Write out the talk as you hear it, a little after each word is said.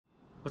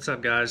What's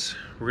up, guys?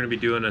 We're going to be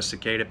doing a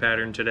cicada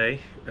pattern today.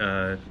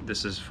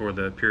 This is for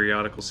the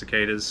periodical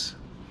cicadas,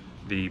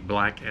 the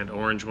black and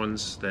orange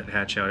ones that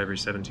hatch out every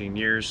 17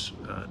 years,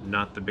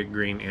 not the big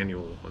green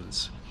annual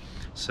ones.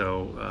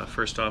 So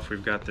first off,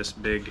 we've got this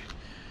big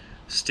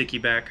sticky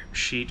back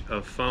sheet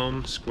of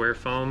foam, square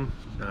foam.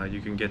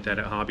 You can get that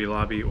at Hobby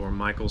Lobby or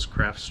Michael's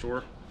craft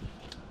store.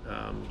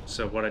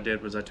 So what I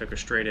did was I took a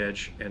straight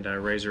edge and I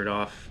razored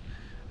off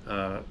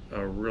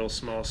a real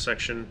small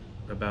section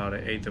about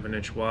 1/8 of an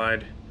inch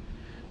wide,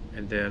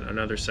 and then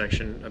another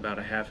section about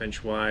 1/2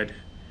 inch wide,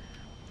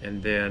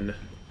 and then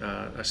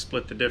I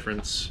split the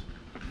difference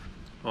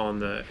on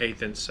the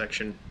 1/8 inch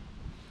section,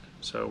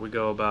 so we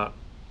go about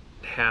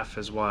half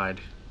as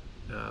wide,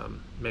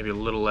 maybe a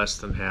little less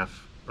than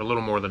half or a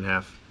little more than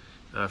half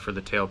for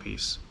the tail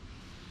piece.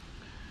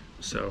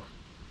 So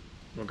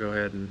we'll go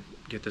ahead and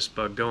get this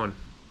bug going.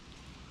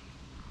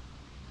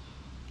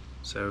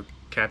 So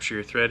capture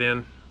your thread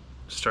in,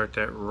 start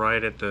that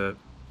right at the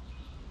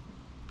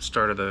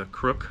start of the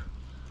crook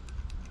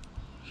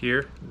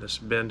here, this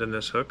bend in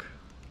this hook.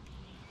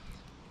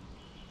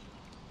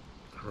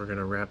 We're going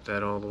to wrap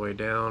that all the way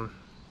down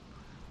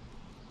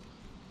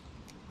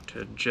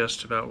to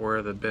just about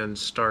where the bend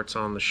starts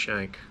on the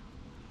shank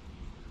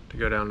to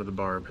go down to the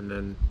barb, and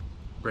then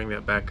bring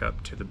that back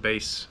up to the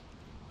base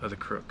of the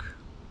crook.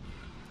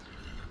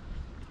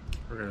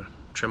 We're going to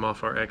trim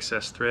off our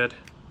excess thread.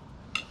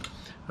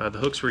 The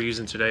hooks we're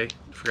using today,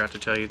 forgot to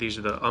tell you, these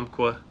are the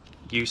Umpqua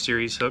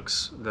U-series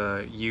hooks,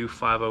 the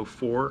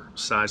U504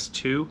 size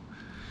 2,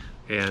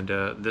 and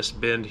this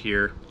bend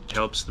here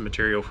helps the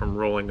material from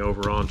rolling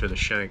over onto the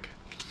shank.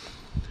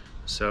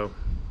 So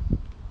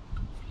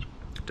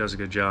it does a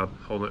good job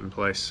holding it in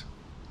place.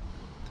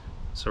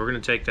 So we're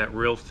going to take that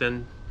real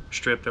thin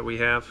strip that we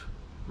have,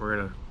 we're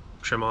going to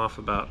trim off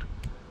about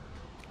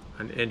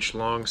 1 inch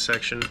long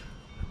section.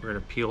 We're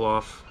going to peel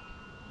off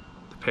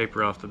the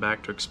paper off the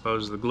back to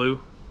expose the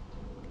glue.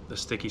 The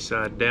sticky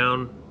side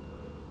down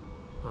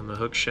on the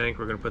hook shank,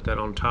 we're going to put that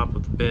on top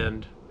of the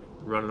bend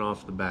running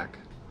off the back.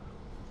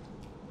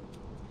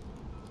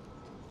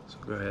 So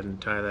go ahead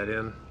and tie that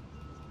in.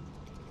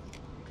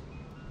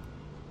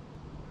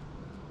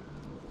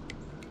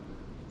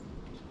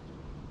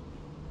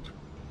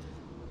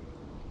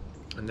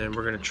 And then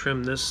we're going to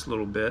trim this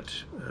little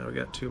bit. We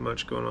got too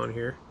much going on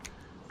here.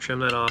 Trim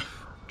that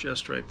off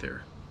just right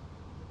there.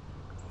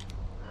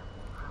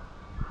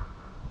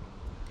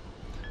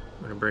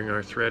 We're going to bring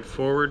our thread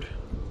forward,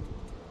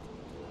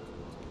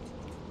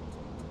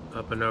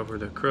 up and over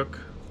the crook.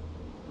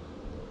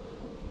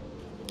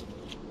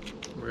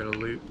 We're going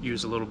to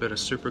use a little bit of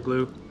super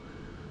glue,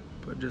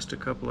 put just a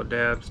couple of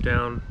dabs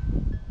down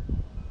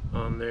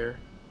on there.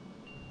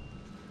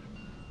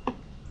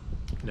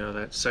 Now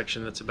that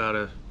section that's about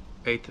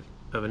 1/8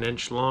 of an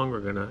inch long,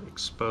 we're going to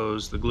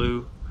expose the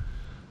glue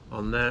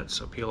on that,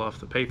 so peel off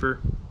the paper,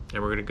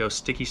 and we're going to go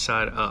sticky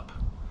side up.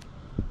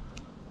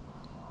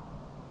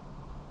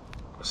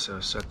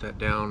 So set that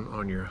down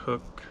on your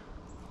hook.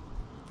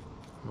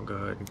 We'll go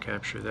ahead and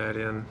capture that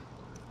in.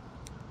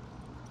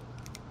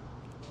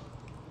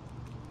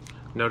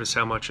 Notice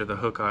how much of the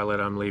hook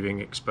eyelet I'm leaving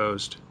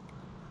exposed.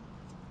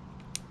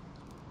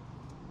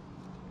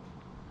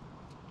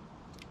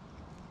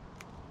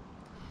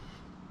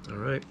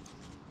 Alright,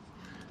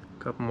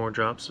 a couple more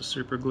drops of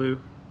super glue.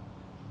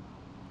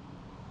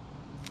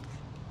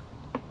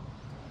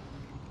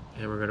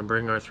 And we're going to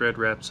bring our thread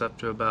wraps up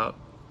to about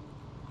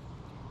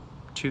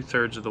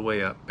 2/3 of the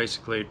way up,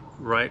 basically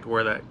right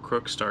where that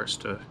crook starts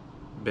to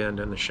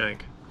bend in the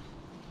shank.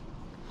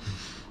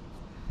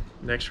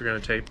 Next we're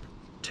going to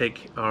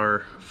take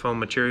our foam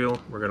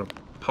material, we're going to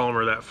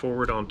polymer that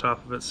forward on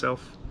top of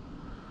itself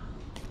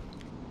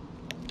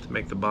to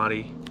make the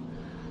body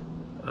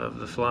of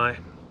the fly.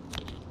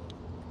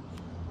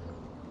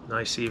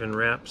 Nice even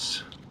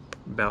wraps,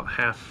 about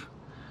half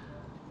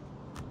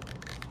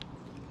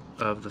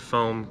of the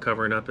foam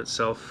covering up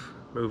itself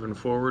moving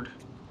forward,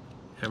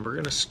 and we're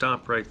going to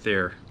stop right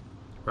there,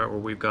 right where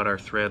we've got our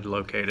thread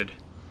located.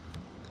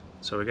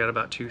 So we got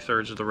about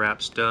 2/3 of the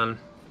wraps done.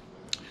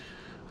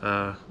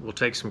 We'll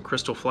take some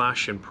crystal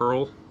flash and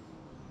pearl,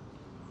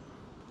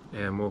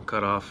 and we'll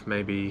cut off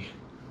maybe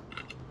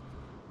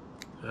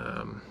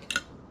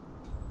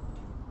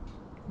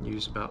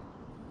use about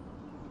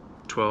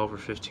 12 or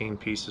 15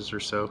 pieces or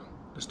so,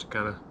 just to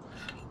kind of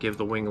give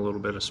the wing a little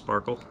bit of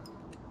sparkle.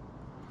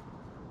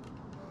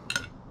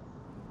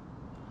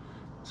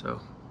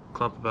 So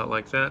clump about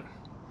like that.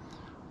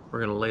 We're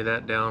going to lay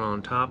that down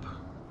on top.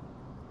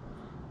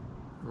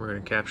 We're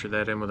going to capture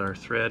that in with our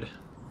thread,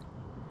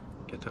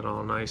 get that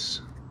all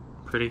nice,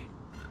 pretty.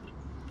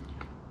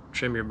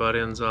 Trim your butt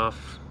ends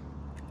off.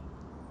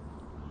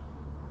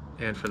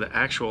 And for the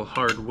actual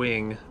hard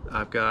wing,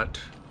 I've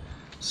got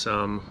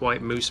some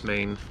white moose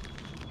mane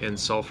in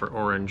sulfur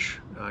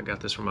orange. I got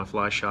this from my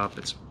fly shop.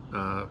 It's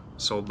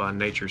sold by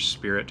Nature's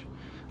Spirit,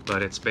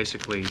 but it's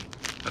basically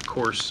a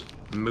coarse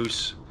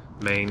moose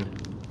mane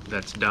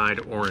that's dyed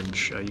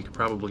orange. You could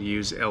probably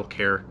use elk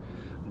hair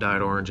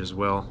dyed orange as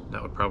well.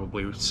 That would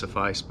probably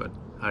suffice, but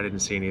I didn't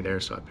see any there,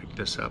 so I picked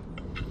this up.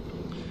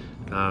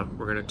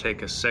 We're going to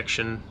take a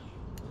section,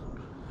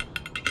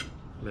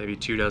 maybe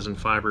 2 dozen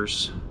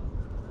fibers,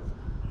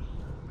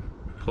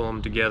 pull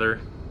them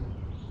together,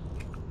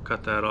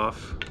 cut that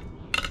off,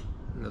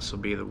 and this will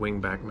be the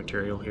wing back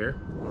material here.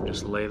 We'll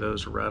just lay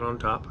those right on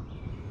top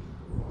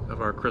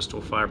of our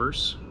crystal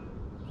fibers,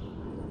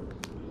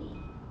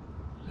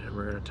 and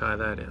we're going to tie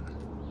that in.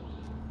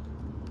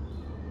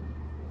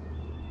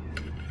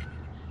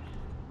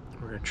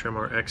 We're going to trim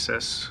our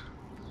excess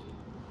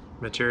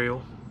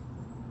material.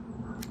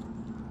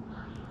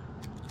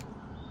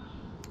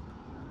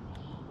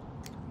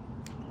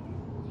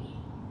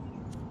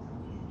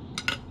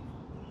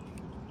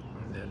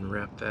 And then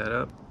wrap that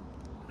up.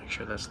 Make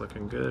sure that's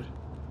looking good.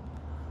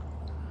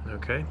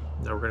 Okay,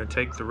 now we're going to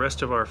take the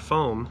rest of our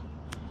foam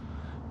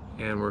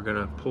and we're going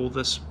to pull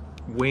this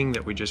wing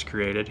that we just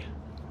created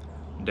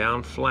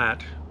down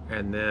flat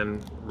and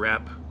then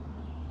wrap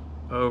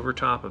over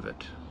top of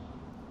it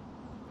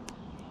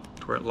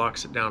to where it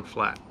locks it down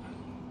flat.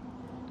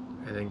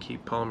 And then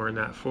keep polymering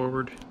that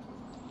forward,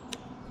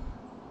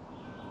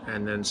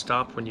 and then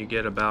stop when you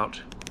get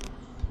about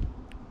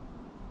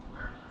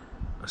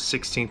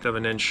 1/16 of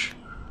an inch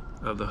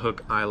of the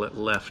hook eyelet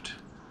left.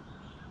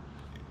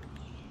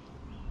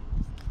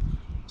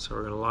 So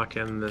we're going to lock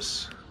in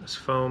this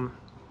foam.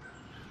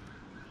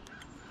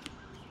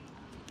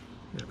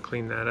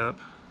 Clean that up,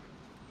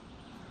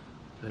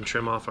 then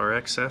trim off our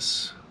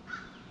excess.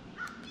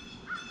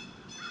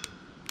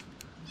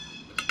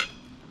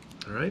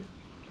 All right.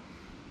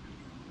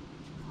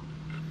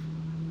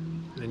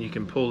 Then you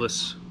can pull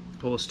this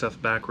stuff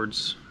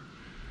backwards.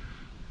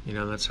 You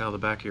know, that's how the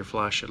back of your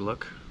fly should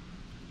look.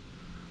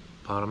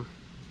 Bottom,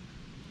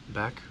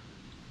 back.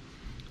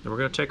 Then we're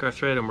going to take our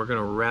thread and we're going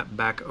to wrap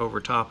back over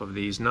top of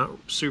these, not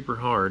super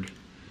hard,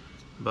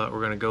 but we're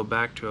going to go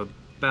back to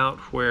about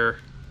where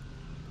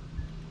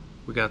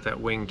we got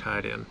that wing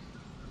tied in.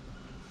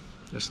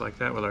 Just like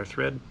that with our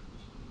thread.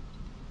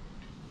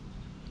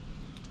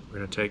 We're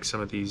going to take some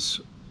of these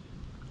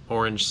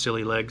orange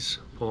silly legs,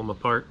 pull them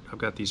apart. I've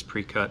got these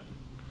pre-cut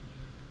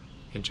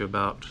into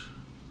about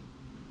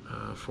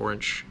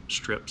 4-inch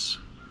strips.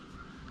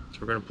 So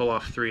we're going to pull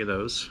off 3 of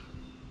those.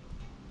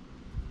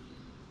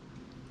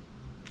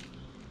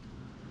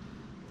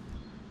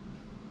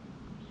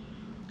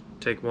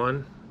 Take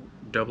one,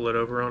 double it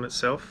over on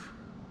itself,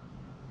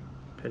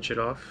 pinch it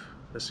off.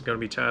 This is going to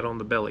be tied on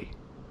the belly,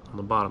 on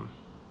the bottom.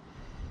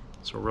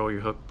 So roll your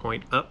hook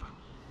point up.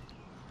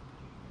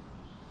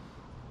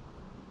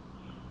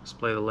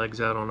 Splay the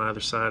legs out on either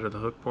side of the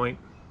hook point.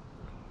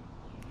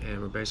 And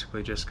we're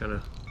basically just going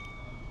to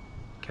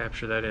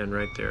capture that in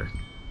right there.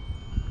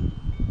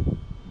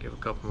 Give a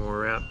couple more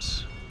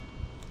wraps.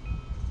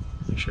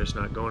 Make sure it's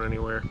not going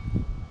anywhere.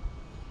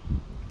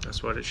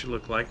 That's what it should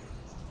look like.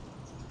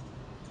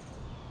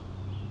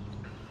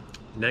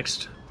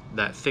 Next,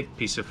 that thick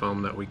piece of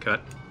foam that we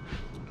cut,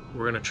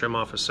 we're going to trim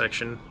off a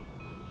section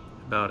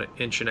about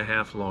 1.5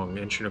 inches long,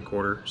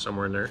 1.25 inches,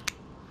 somewhere in there.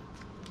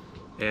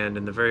 And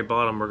in the very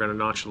bottom, we're going to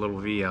notch a little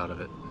V out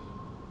of it.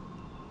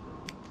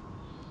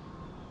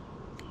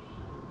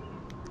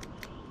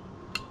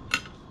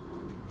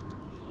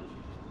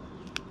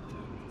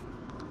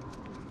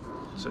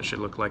 So it should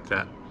look like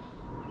that.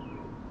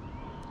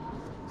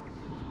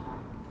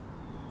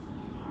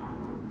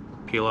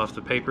 Peel off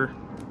the paper,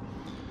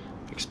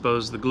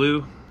 expose the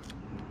glue.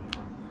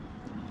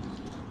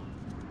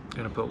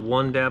 Gonna put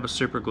 1 dab of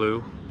super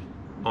glue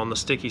on the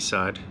sticky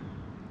side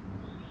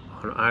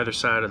on either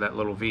side of that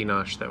little V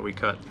notch that we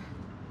cut.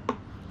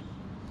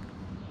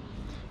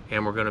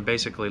 And we're gonna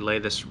basically lay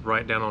this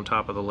right down on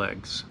top of the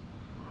legs.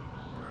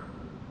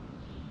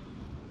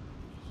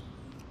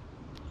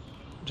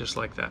 Just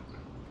like that.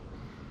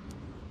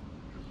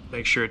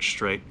 Make sure it's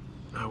straight.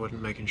 I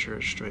wasn't making sure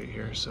it's straight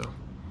here, so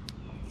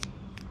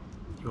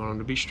you want them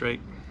to be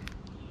straight.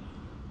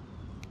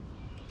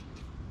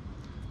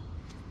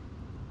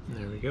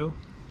 There we go.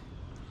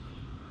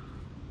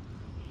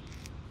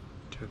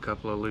 Do a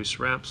couple of loose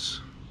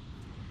wraps.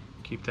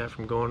 Keep that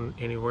from going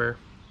anywhere.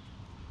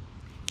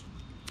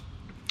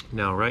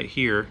 Now right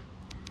here,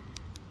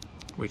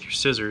 with your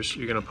scissors,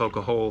 you're going to poke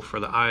a hole for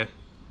the eye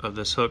of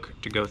this hook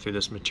to go through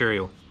this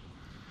material.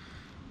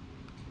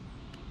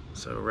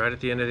 So right at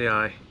the end of the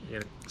eye,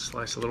 you're going to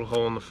slice a little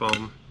hole in the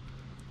foam.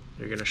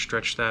 You're going to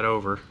stretch that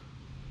over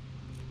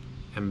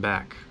and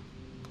back.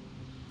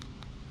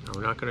 Now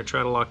we're not going to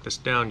try to lock this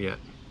down yet.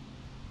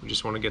 We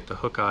just want to get the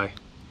hook eye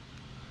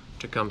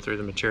to come through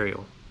the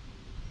material.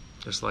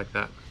 Just like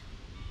that.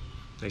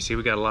 Now you see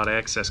we got a lot of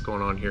excess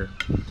going on here.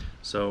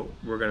 So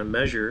we're going to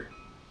measure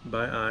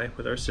by eye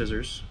with our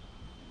scissors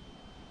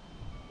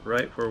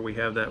right where we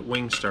have that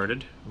wing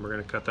started. And we're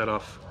going to cut that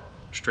off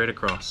straight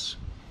across.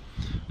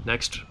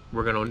 Next,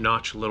 we're going to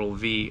notch a little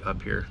V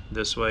up here,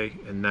 this way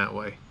and that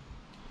way.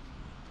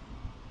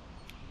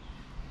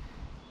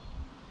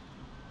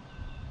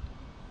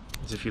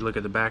 As if you look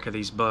at the back of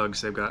these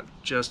bugs, they've got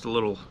just a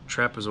little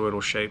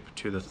trapezoidal shape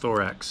to the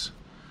thorax.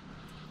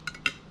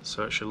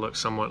 So it should look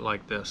somewhat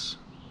like this.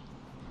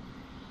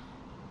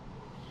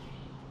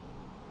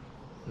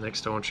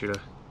 Next, I want you to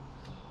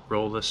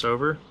roll this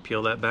over,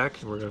 peel that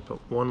back, and we're going to put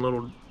one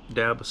little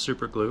dab of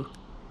super glue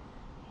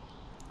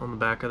on the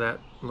back of that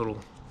little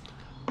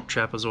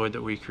trapezoid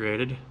that we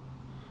created,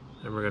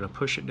 and we're going to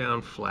push it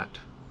down flat.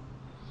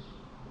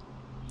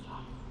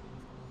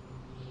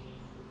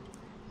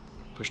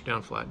 Push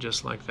down flat,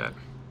 just like that.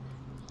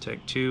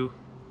 Take 2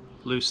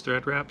 loose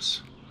thread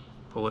wraps,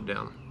 pull it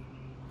down.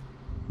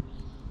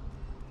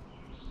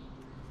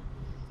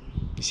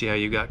 You see how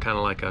you got kind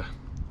of like a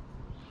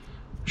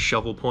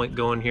shovel point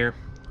going here,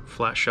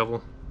 flat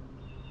shovel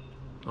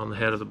on the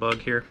head of the bug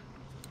here.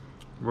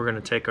 We're going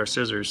to take our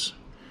scissors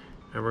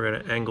and we're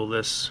going to angle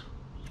this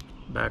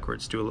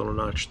backwards, do a little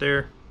notch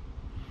there,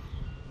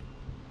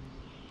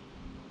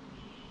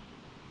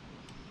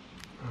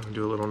 and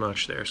do a little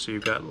notch there, so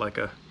you've got like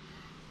a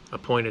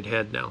pointed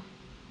head now.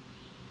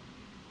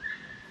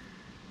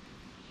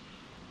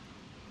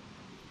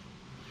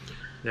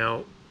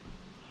 Now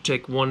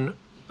take one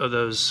of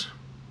those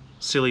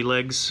silly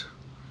legs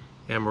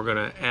and we're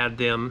going to add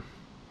them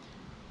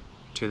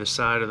to the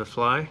side of the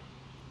fly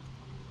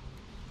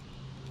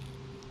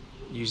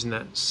using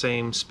that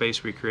same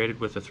space we created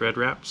with the thread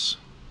wraps.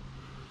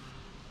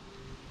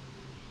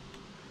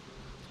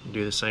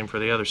 Do the same for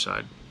the other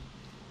side.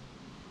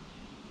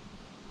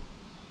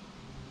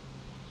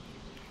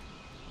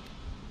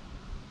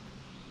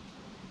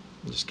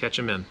 Just catch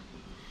them in.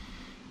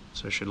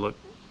 So it should look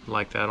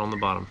like that on the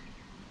bottom.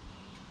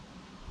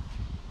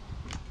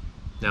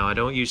 Now I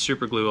don't use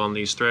super glue on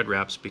these thread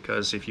wraps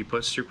because if you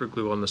put super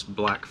glue on this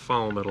black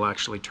foam, it'll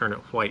actually turn it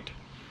white.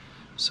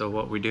 So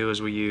what we do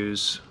is we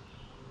use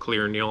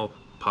clear nail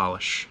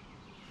polish.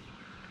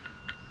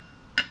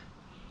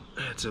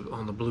 It's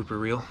on the blooper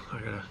reel. I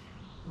gotta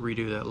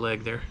redo that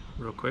leg there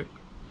real quick.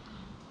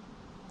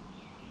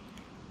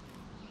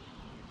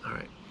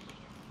 Alright.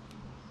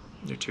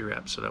 They're 2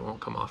 wraps, so that won't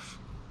come off.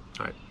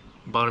 Alright.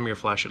 Bottom of your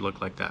fly should look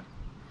like that.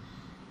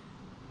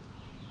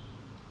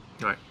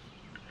 Alright.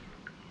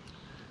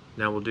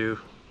 Now we'll do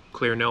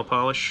clear nail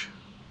polish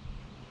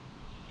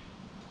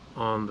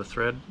on the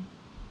thread.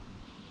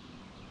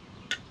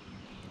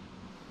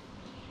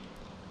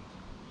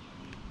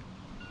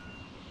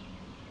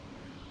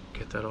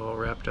 Get that all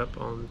wrapped up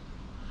on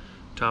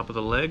top of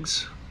the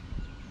legs.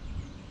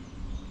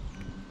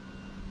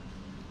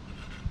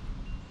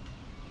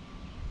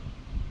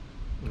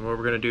 And what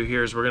we're going to do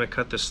here is we're going to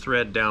cut this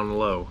thread down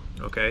low,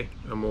 okay?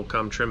 And we'll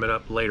come trim it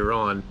up later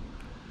on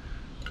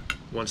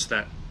once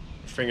that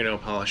fingernail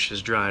polish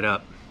has dried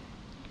up.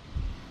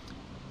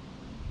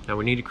 Now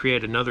we need to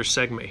create another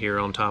segment here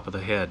on top of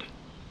the head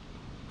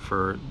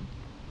for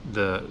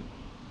the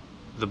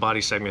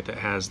body segment that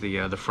has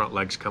the front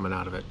legs coming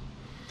out of it.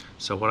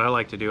 So what I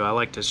like to do, I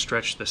like to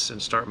stretch this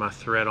and start my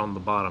thread on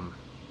the bottom,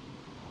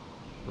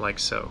 like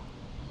so.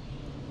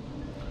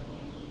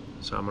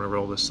 So I'm going to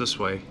roll this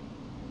way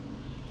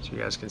so you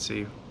guys can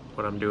see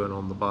what I'm doing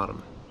on the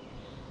bottom.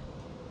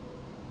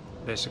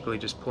 Basically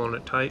just pulling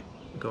it tight,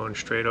 going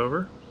straight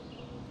over.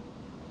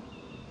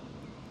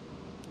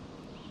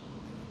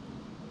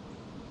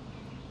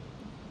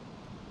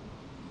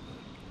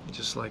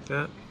 Just like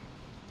that.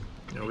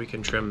 Now we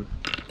can trim.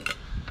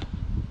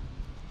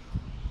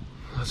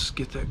 Let's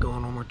get that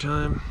going one more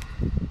time.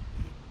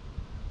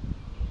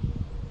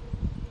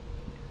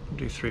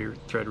 Do 3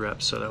 thread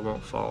wraps so that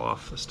won't fall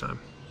off this time.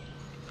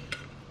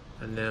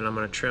 And then I'm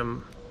going to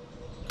trim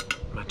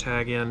my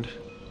tag end.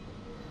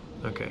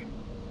 Okay,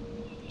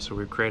 so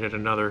we've created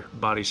another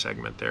body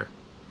segment there.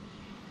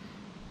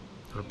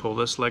 I'm going to pull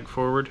this leg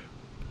forward,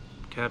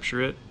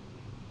 capture it,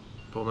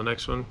 pull the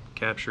next one,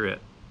 capture it.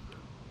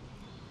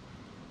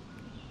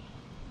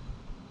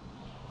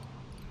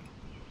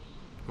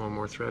 One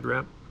more thread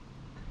wrap.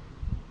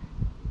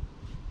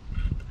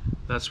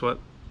 That's what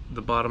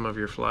the bottom of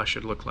your fly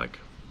should look like.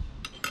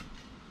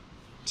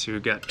 So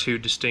you've got 2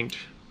 distinct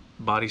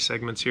body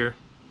segments here.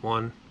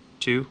 1,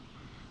 2,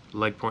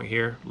 leg point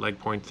here, leg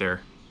point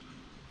there.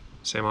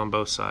 Same on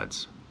both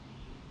sides.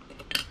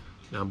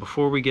 Now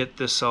before we get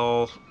this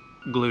all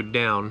glued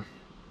down,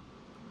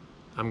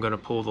 I'm going to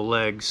pull the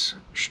legs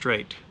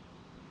straight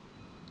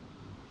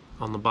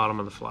on the bottom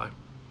of the fly.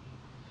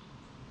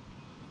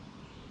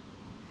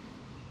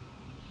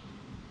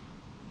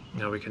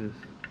 Now we can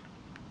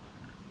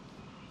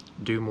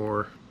do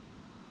more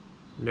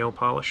nail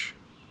polish.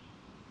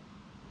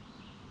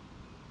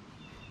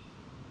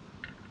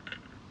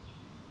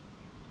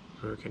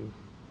 We can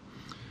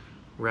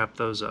wrap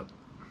those up.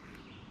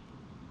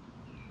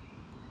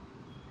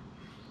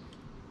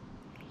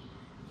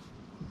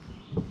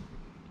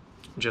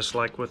 Just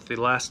like with the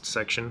last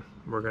section,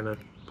 we're going to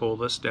pull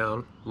this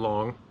down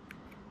long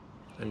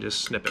and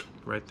just snip it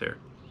right there.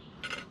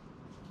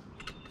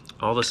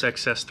 All this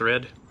excess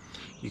thread,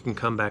 you can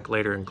come back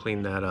later and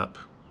clean that up.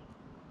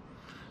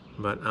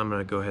 But I'm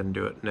going to go ahead and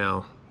do it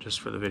now, just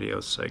for the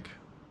video's sake.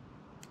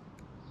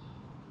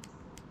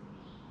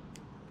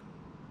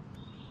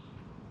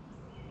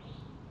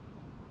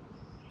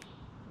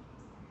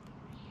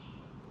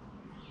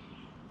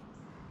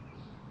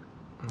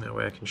 That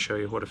way I can show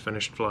you what a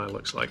finished fly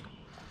looks like.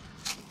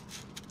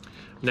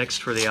 Next,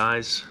 for the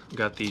eyes,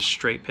 got these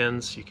straight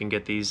pins. You can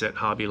get these at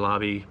Hobby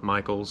Lobby,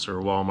 Michael's,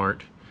 or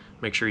Walmart.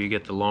 Make sure you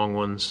get the long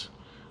ones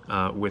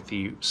with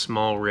the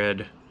small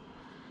red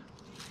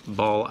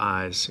ball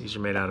eyes. These are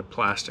made out of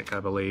plastic, I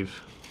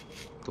believe.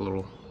 The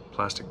little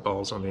plastic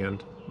balls on the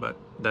end, but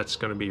that's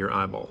going to be your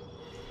eyeball.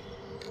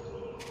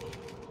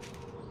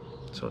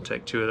 So I'll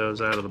take 2 of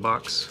those out of the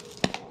box,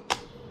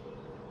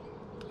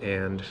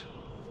 and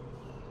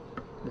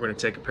we're going to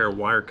take a pair of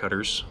wire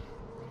cutters,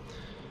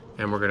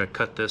 and we're going to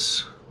cut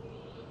this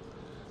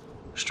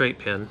straight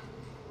pin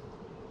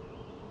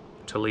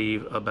to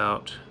leave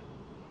about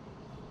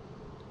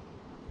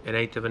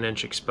 1/8 of an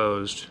inch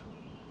exposed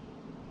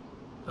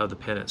of the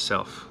pin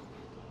itself.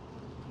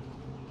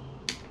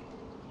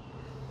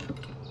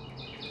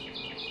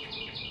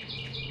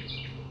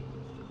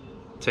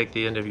 Take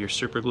the end of your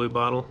super glue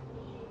bottle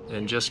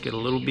and just get a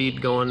little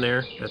bead going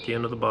there at the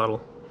end of the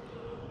bottle.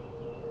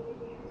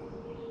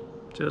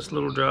 Just a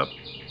little drop.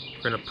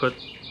 We're going to put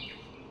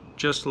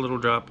just a little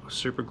drop of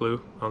super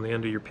glue on the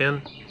end of your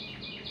pin,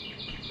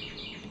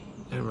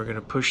 and we're going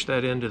to push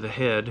that into the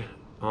head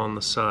on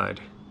the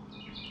side,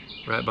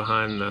 right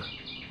behind the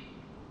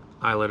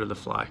eyelid of the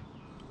fly.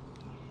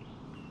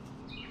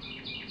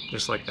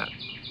 Just like that.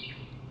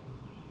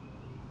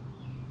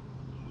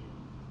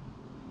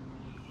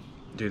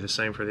 Do the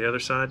same for the other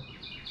side.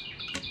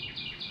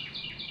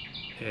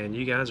 And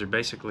you guys are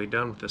basically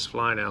done with this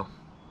fly now.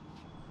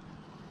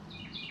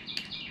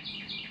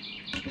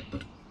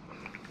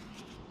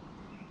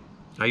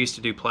 I used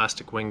to do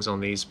plastic wings on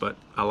these, but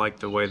I like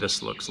the way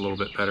this looks a little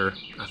bit better.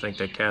 I think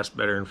they cast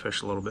better and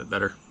fish a little bit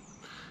better.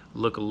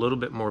 Look a little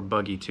bit more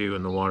buggy too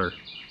in the water,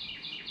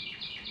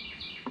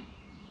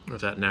 with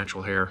that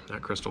natural hair,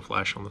 that crystal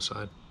flash on the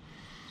side.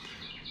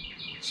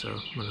 So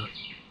I'm gonna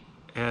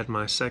add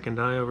my second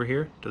eye over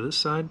here to this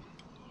side.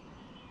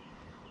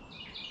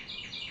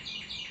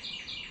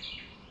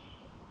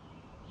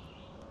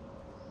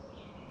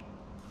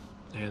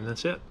 And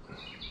that's it.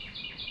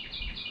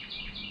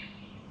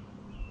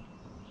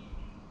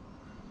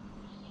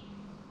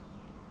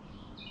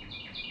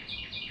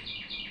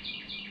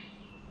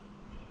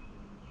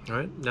 All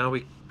right, now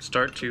we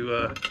start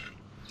to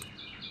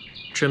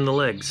trim the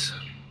legs.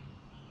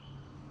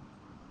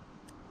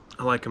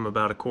 I like them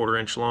about 1/4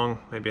 inch long,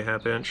 maybe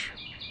 1/2 inch.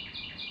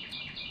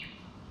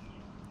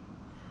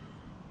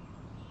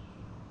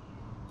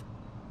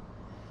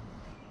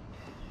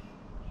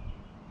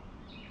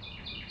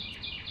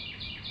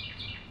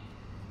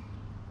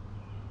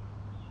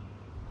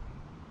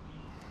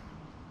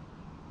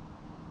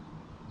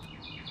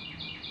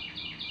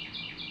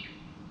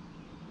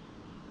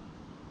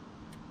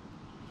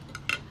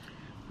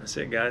 That's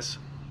it, guys.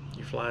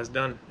 Your fly is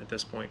done at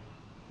this point.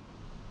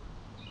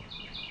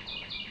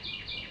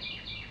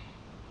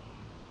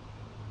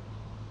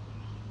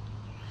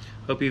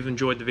 Hope you've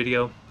enjoyed the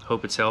video.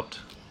 Hope it's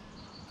helped.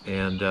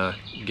 And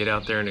get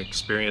out there and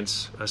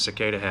experience a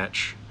cicada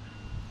hatch.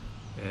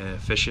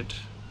 Fish it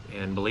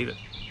and believe it.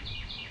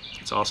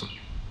 It's awesome.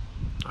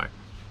 All right.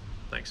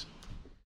 Thanks.